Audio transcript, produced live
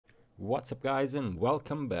What's up guys, and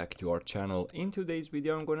welcome back to our channel. In today's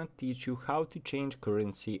video I'm gonna teach you how to change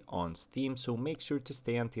currency on Steam, so make sure to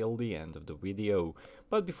stay until the end of the video.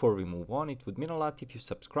 But before we move on, it would mean a lot if you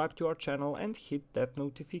subscribe to our channel and hit that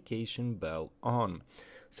notification bell on.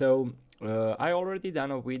 So I already done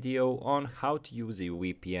a video on how to use a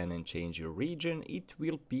VPN and change your region. It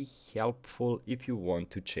will be helpful if you want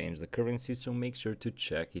to change the currency, so make sure to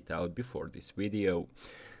check it out before this video.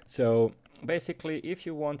 So basically, if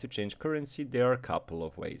you want to change currency, there are a couple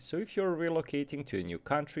of ways. So if you're relocating to a new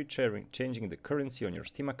country, changing the currency on your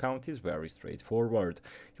Steam account is very straightforward.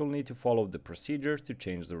 You'll need to follow the procedures to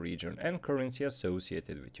change the region and currency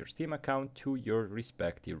associated with your Steam account to your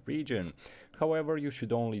respective region. However, you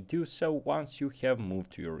should only do so once you have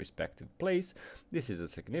moved to your respective place. This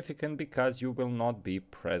is significant because you will not be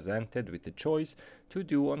presented with a choice to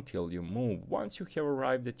do until you move. Once you have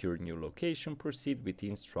arrived at your new location, proceed with the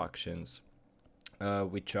instructions.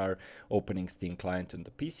 Which are opening Steam client on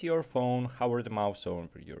the PC or phone, hover the mouse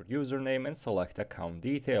over your username and select account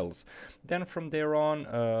details. Then from there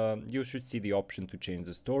on, you should see the option to change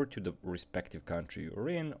the store to the respective country you're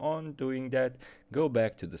in. On doing that, go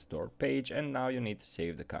back to the store page, and now you need to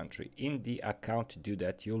save the country. In the account to do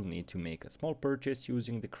that, you'll need to make a small purchase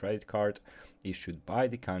using the credit card issued by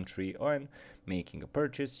the country. On making a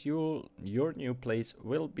purchase, your new place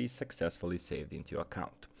will be successfully saved into your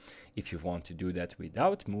account. If you want to do that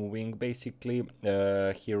without moving, basically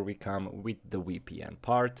here we come with the VPN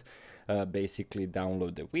part. Basically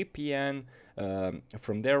download the VPN.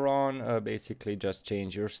 From there on, basically just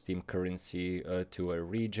change your Steam currency to a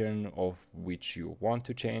region of which you want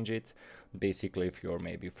to change it. Basically, if you're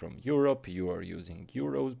maybe from Europe, you are using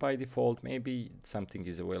euros by default. Maybe something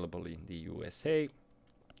is available in the USA.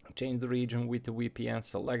 Change the region with the VPN,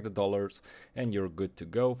 select the dollars, and you're good to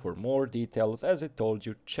go. For more details, as I told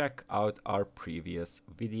you, check out our previous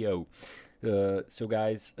video. So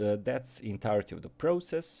guys, that's the entirety of the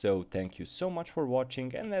process. So thank you so much for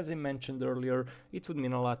watching, and as I mentioned earlier, it would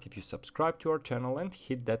mean a lot if you subscribe to our channel and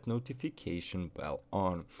hit that notification bell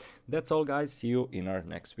on. That's all guys, see you in our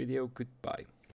next video. Goodbye.